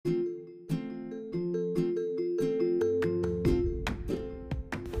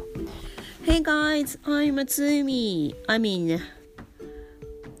Hey guys, I'm Matsumi.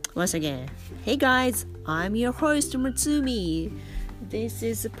 Once again. Hey guys, I'm your host Matsumi. This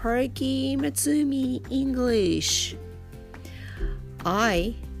is Perky Matsumi English.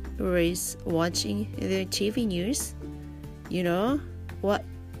 I was watching the TV news. You know what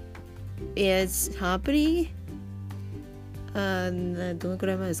is happening? どのく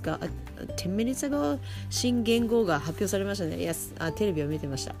らい前ですか？10 minutes ago 新元号が発表されましたね。Yes、テレビを見て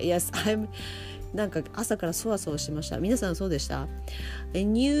ました。Yes、なんか朝からそわそわしてました。皆さんそうでした？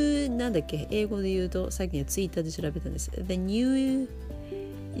なんだっけ、英語で言うとさっきねツイッターで調べたんです。The new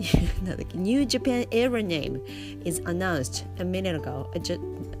Japan era name is announced a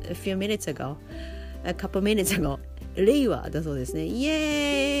few minutes ago, a couple minutes ago. 令和だそうですね。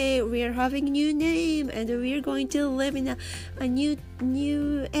Yay! We are having a new name and we are going to live in a new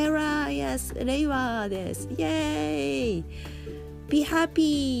era. Yes, 令和です。Yay! Be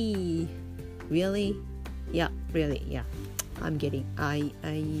happy! Really? Yeah, really, yeah. I'm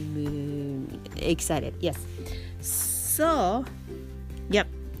excited. Yes. So, yep.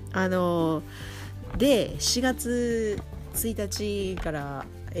 で、4月1日から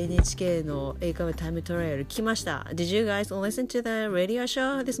NHK の英会話タイムトライアル来ました。Did you guys listen to the radio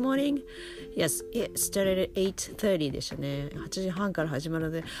show this morning? Yes, it started at 8:30 でしたね。8時半から始まる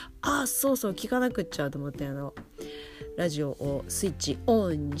ので、そう聞かなくっちゃと思ってラジオをスイッチオ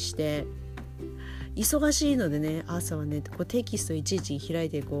ンにして忙しいのでね、朝はねこうテキストいちいち開い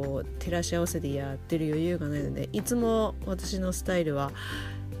てこう照らし合わせてやってる余裕がないので、いつも私のスタイルは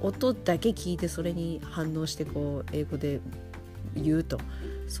音だけ聞いてそれに反応してこう英語で言うと、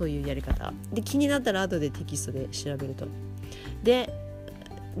そういうやり方で、気になったら後でテキストで調べると、で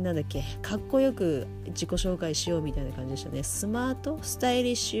なんだっけ、かっこよく自己紹介しようみたいな感じでしたね。スマートスタイ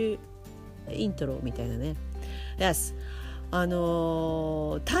リッシュイントロみたいなね。Yes、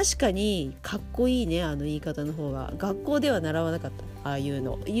確かにかっこいいね、言い方の方が。学校では習わなかった、ああいう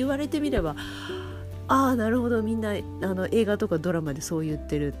の言われてみれば、なるほど、みんな映画とかドラマでそう言っ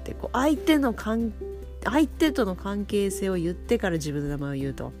てるって、こう相手との関係性を言ってから自分の名前を言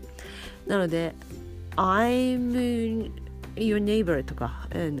うと。なので I'm your neighbor とか、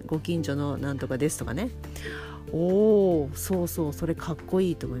ご近所のなんとかですとかね。そうそれかっこ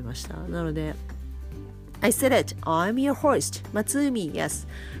いいと思いました。なので I said it, I'm your host 松海。 Yes、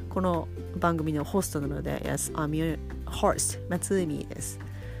 この番組のホストなので Yes, I'm your host 松海です。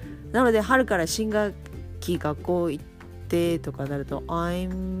なので春から新学期学校行ってとかなると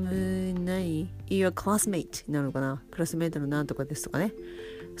I'm your classmate なのかな、クラスメートのなんとかですとかね。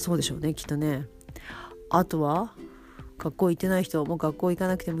そうでしょうね、きっとね。あとは学校行ってない人、もう学校行か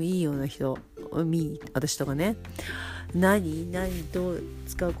なくてもいいような人、私とかね。何どう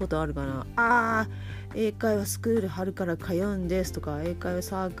使うことあるかな。英会話スクール春から通うんですとか、英会話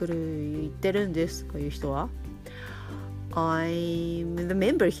サークル行ってるんですとかいう人は I'm the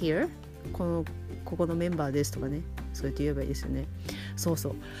member here、 ここのメンバーですとかね。そうやって言えばいいですよね。そ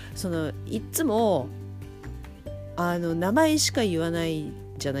のいつも名前しか言わない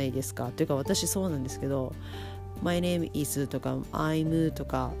じゃないですか。というか私そうなんですけど、 My name is とか I'm と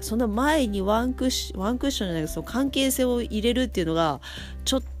か、その前にワンクッションじゃないけど、その関係性を入れるっていうのが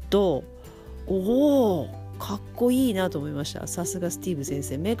ちょっとかっこいいなと思いました。さすがスティーブ先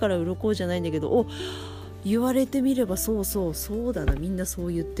生、目から鱗じゃないんだけど、言われてみればそうだな、みんな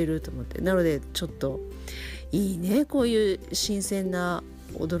そう言ってると思って。なのでちょっといいね、こういう新鮮な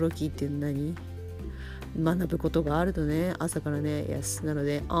驚きっていうの学ぶことがあるとね、朝からね。Yes、 なの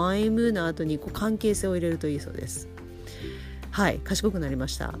で I'm の後にこう関係性を入れるといいそうです。はい、賢くなりま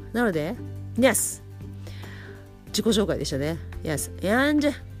した。なので Yes、 自己紹介でしたね。 Yes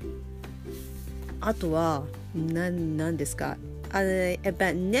and あとは何ですか、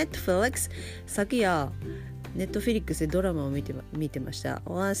about Netflix、 昨夜ネットフィリックスでドラマを見てました。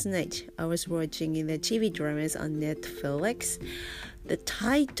 Last night I was watching the TV dramas on Netflix. The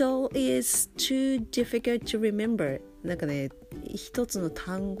title is too difficult to remember. なんかね、一つの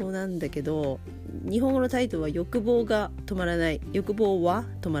単語なんだけど、日本語のタイトルは欲望が止まらない。欲望は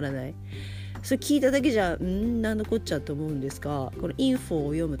止まらない。それ聞いただけじゃ何のこっちゃと思うんですが、このインフォを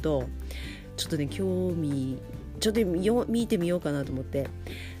読むとちょっとねちょっと見てみようかなと思って、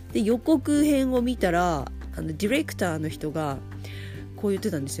で予告編を見たらディレクターの人がこう言っ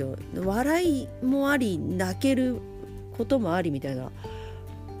てたんですよ。笑いもあり泣けることもありみたいな。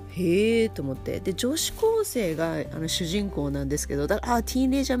へーと思って、で女子高生が主人公なんですけど、ティー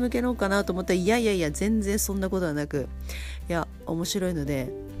ンエイジャー向けのかなと思ったら、いや全然そんなことはなく、面白いの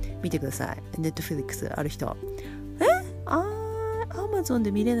で見てください。ネットフィリックスある人。I'm a Amazon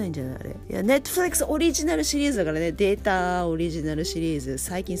で見れないんじゃないあれ。いや、Netflix オリジナルシリーズだからね。データオリジナルシリーズ。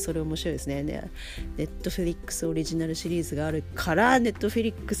最近それ面白いですね。Netflix オリジナルシリーズがあるから、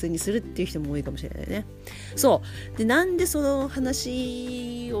Netflix にするっていう人も多いかもしれないね。そう。で、なんでその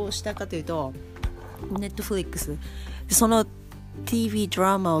話をしたかというと、Netflix。その TV ド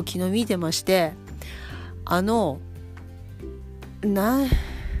ラマを昨日見てまして、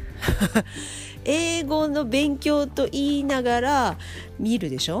英語の勉強と言いながら見る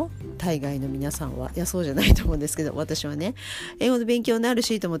でしょ、大概の皆さんは。いや、そうじゃないと思うんですけど、私はね、英語の勉強になる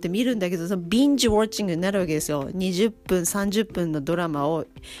しと思って見るんだけど、そのビンジウォッチングになるわけですよ。20分30分のドラマを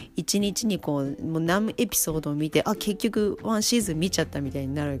1日にもう何エピソードを見て、結局ワンシーズン見ちゃったみたい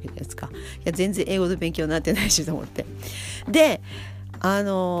になるわけですか。いや、全然英語の勉強になってないしと思って。で、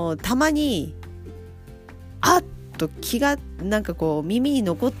たまにとなんかこう耳に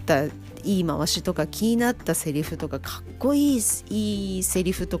残った言い回しとか気になったセリフとかかっこいいセ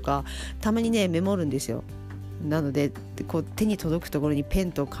リフとかたまにねメモるんですよ。なのでこう手に届くところにペ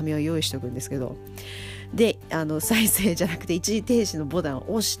ンと紙を用意しておくんですけど、で再生じゃなくて一時停止のボタンを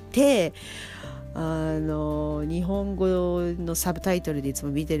押して日本語のサブタイトルでいつ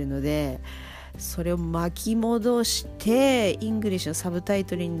も見てるので、それを巻き戻してイングリッシュのサブタイ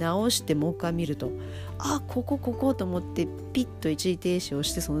トルに直してもう一回見ると、ここと思ってピッと一時停止を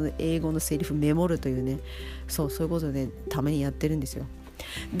してその英語のセリフメモるというね、そういうことで、たまにやってるんですよ。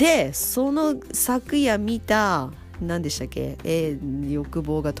で、その昨夜見た何でしたっけ、欲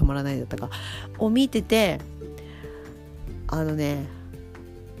望が止まらないだったかを見てて、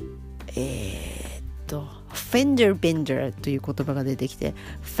フェンダーベンダーという言葉が出てきて、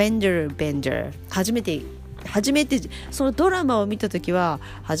フェンダーベンダー初めてそのドラマを見たときは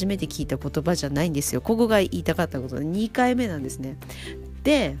初めて聞いた言葉じゃないんですよ。ここが言いたかったことで2回目なんですね。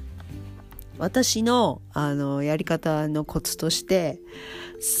で、私のやり方のコツとして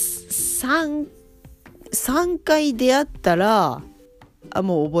3回出会ったら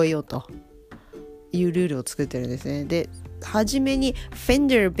もう覚えようというルールを作ってるんですね。で、はじめにフェン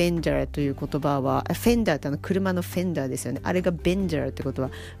ダーベンダーという言葉は、フェンダーって車のフェンダーですよね。あれがベンダーってこと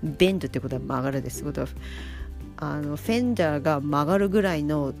は、ベンドってことは曲がるですことは、フェンダーが曲がるぐらい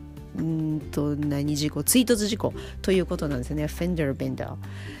の追突事故ということなんですよね。フェンダーベンダ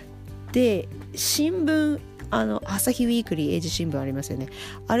ーで、新聞朝日ウィークリー、英字新聞ありますよね。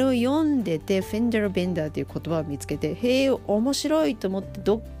あれを読んでて、フェンダーベンダーという言葉を見つけて、へえ面白いと思っ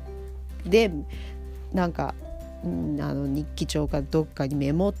てでなんか日記帳かどっかに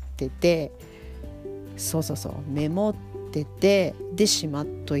メモってて、メモってて、でしまっ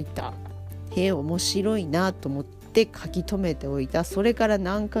といた。面白いなと思って書き留めておいた。それから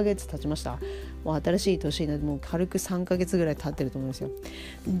何ヶ月経ちました。もう新しい年になってもう軽く3ヶ月ぐらい経ってると思うんですよ。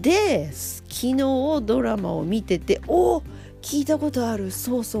で、昨日ドラマを見てて、聞いたことある、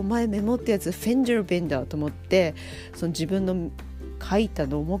前メモったやつ、フェンダーベンダーと思って、その自分の書いた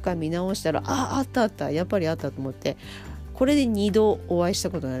のをもう一回見直したら、あったやっぱりあったと思って、これで2度お会いし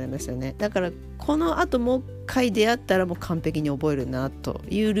たことになりますよね。だからこの後もう一回出会ったらもう完璧に覚えるなと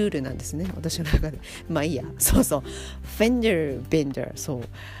いうルールなんですね、私の中で。まあいいや。フェンダーベンダ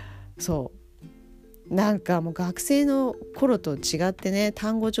ー、なんかもう学生の頃と違ってね、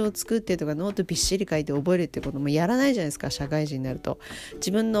単語帳を作ってとかノートびっしり書いて覚えるってこともやらないじゃないですか、社会人になると。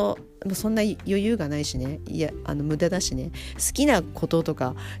自分のそんな余裕がないしね、無駄だしね。好きなことと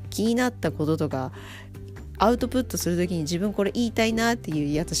か気になったこととかアウトプットするときに自分これ言いたいなってい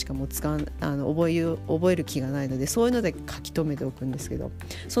うやつしかもう覚える気がないので、そういうので書き留めておくんですけど、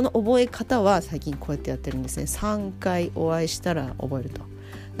その覚え方は最近こうやってやってるんですね。3回お会いしたら覚えると。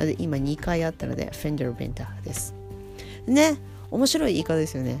なので今2回あったのでフェンダーベンダーですね。面白い言い方で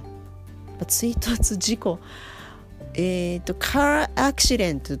すよね。追突事故、カーアクシデ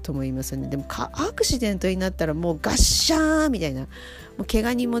ントとも言いますよね。でもカーアクシデントになったらもうガッシャーみたいな、もう怪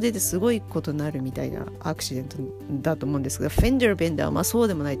我人も出てすごいことになるみたいなアクシデントだと思うんですけど、フェンダーベンダーはそう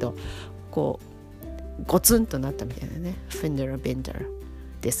でもないと、こうゴツンとなったみたいなね、フェンダーベンダー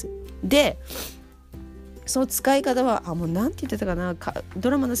です。で、その使い方はもうなんて言ってたかな、ド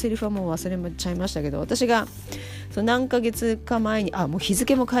ラマのセリフはもう忘れちゃいましたけど、私がその何ヶ月か前にもう日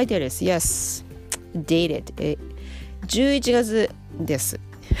付も書いてあるです。 Yes dated 11月です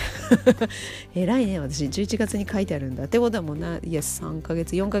偉いね、私11月に書いてあるんだってことはもうYes 3ヶ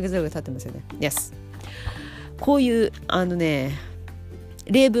月4ヶ月ぐらい経ってますよね。 Yes こういう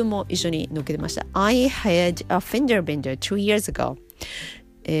例文も一緒に載っけてました。 I had a fender bender 2 years ago。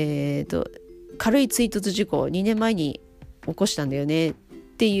軽い追突事故を2年前に起こしたんだよねっ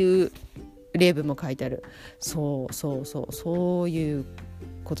ていう例文も書いてある。そういう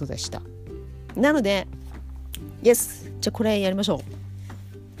ことでした。なので Yes じゃあこれやりましょ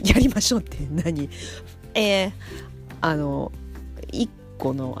やりましょうって何？一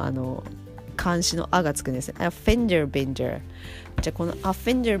個の漢詞のあがつくんですね。fender bender。じゃあこの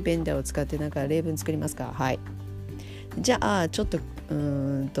fender bender を使ってなんか例文作りますか？はい。じゃあちょっと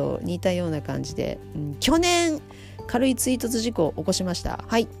似たような感じで、去年軽い追突事故を起こしました。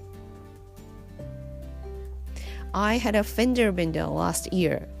はい。I had a fender bender last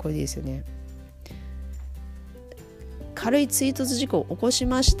year。これでいいですよね。軽い追突事故を起こし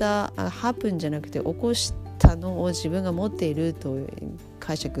ました。happen じゃなくて起こしたのを自分が持っていると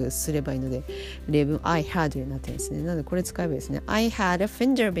解釈すればいいので、例文 I had になってるんですね。なのでこれ使えばいいですね。I had a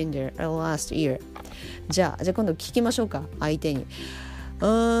fender bender last year。じゃあ今度聞きましょうか、相手に。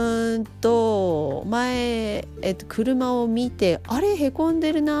前、車を見てあれへこん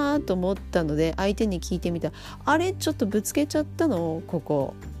でるなと思ったので相手に聞いてみた。あれちょっとぶつけちゃったのこ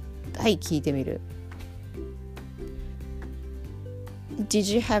こ。はい聞いてみる。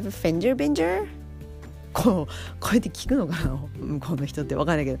Did you have a fender bender? こうやって聞くのかな向こうの人って分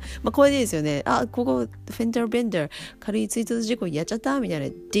かんないけど、これでいいですよね。ここフェンダーベンダー軽い追突事故やっちゃったみたいな。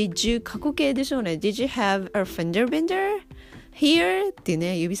Did you 過去形でしょうね。Did you have a fender bender here? って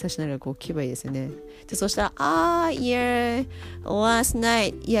ね指差しながらこう聞けばいいですよね。でそしたらyeah last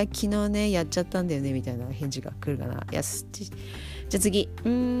night いや昨日ねやっちゃったんだよねみたいな返事が来るかな。Yes。 じゃあ次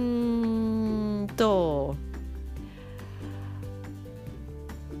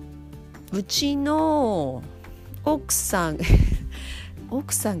うちの奥さんが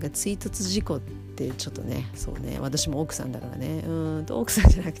追突事故ってちょっとねそうね私も奥さんだからね奥さん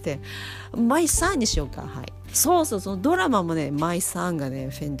じゃなくてマイさんにしようか。はいそうそのドラマもねマイさんがね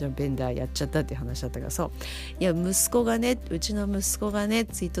フェンダーベンダーやっちゃったっていう話だったからそういやうちの息子がね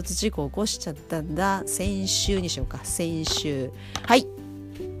追突事故を起こしちゃったんだ。先週にしようか。先週はい。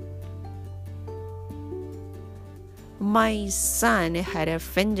My son had a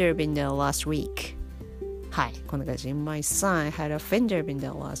fender bender last week。 はいこんな感じ。 My son had a fender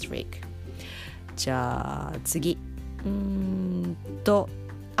bender last week。 じゃあ次っ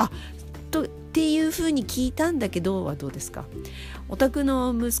ていう風に聞いたんだけどはどうですか？お宅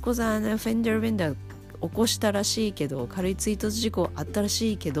の息子さんフェンダーベンダー起こしたらしいけど軽い追突事故あったら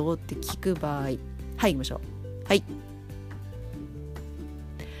しいけどって聞く場合はい行きましょう。はい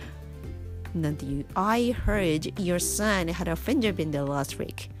なんていう I heard your son had a fender bender last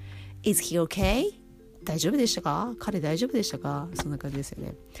week. Is he okay? 大丈夫でしたか？彼大丈夫でしたか？そんな感じですよ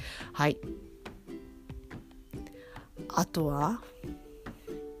ね。はいあとは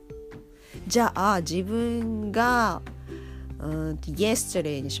じゃあ自分が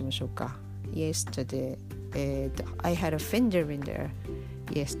yesterday にしましょうか。yesterday I had a fender bender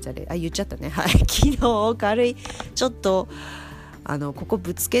yesterday。 言っちゃったね。はい昨日軽いちょっとここ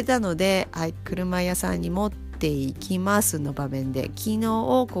ぶつけたので、はい、車屋さんに持っていきますの場面で昨日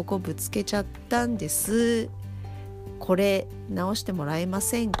ここぶつけちゃったんです。これ直してもらえま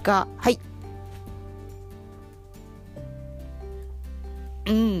せんか？はい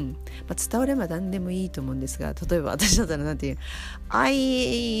伝われば何でもいいと思うんですが、例えば私だったらなんていう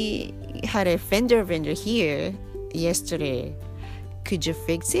I had a fender bender here yesterday. Could you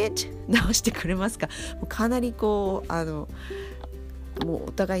fix it? 直してくれますか？もうかなりこうもう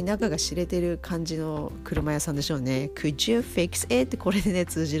お互い仲が知れてる感じの車屋さんでしょうね。 Could you fix it? ってこれでね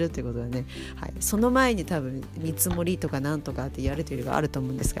通じるってことだね。はい、その前に多分見積もりとかなんとかってやるというのがあると思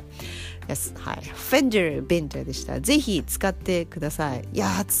うんですが Yes、はい、Fender Bender でした。ぜひ使ってください。いや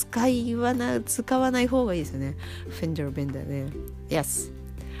使わない方がいいですよね Fender Bender ね。 Yes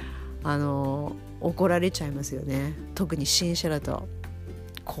怒られちゃいますよね。特に新車だと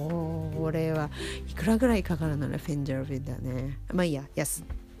これはいくらぐらいかかるのねフェンダーベンダーね。まあいいや Yes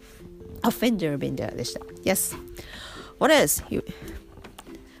フェンダーベンダーでした。 Yes What else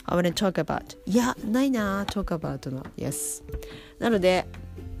I want to talk about? いやないな talk about の Yes なので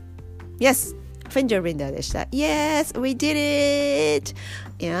Yes フェンダーベンダーでした。 Yes we did it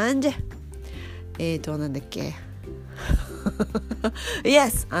and なんだっけ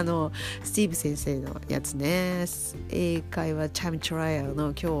Yes スティーブ先生のやつね。英会話チャイムトライアル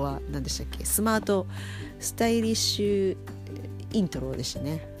の今日は何でしたっけ？スマートスタイリッシュイントロでした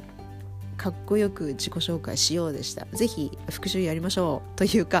ね。かっこよく自己紹介しようでした。ぜひ復習やりましょう。と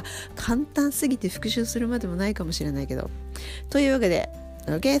いうか簡単すぎて復習するまでもないかもしれないけど。というわけで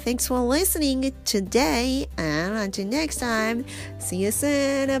Okay, thanks for listening today and until next time. See you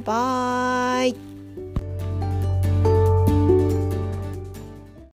soon. Bye.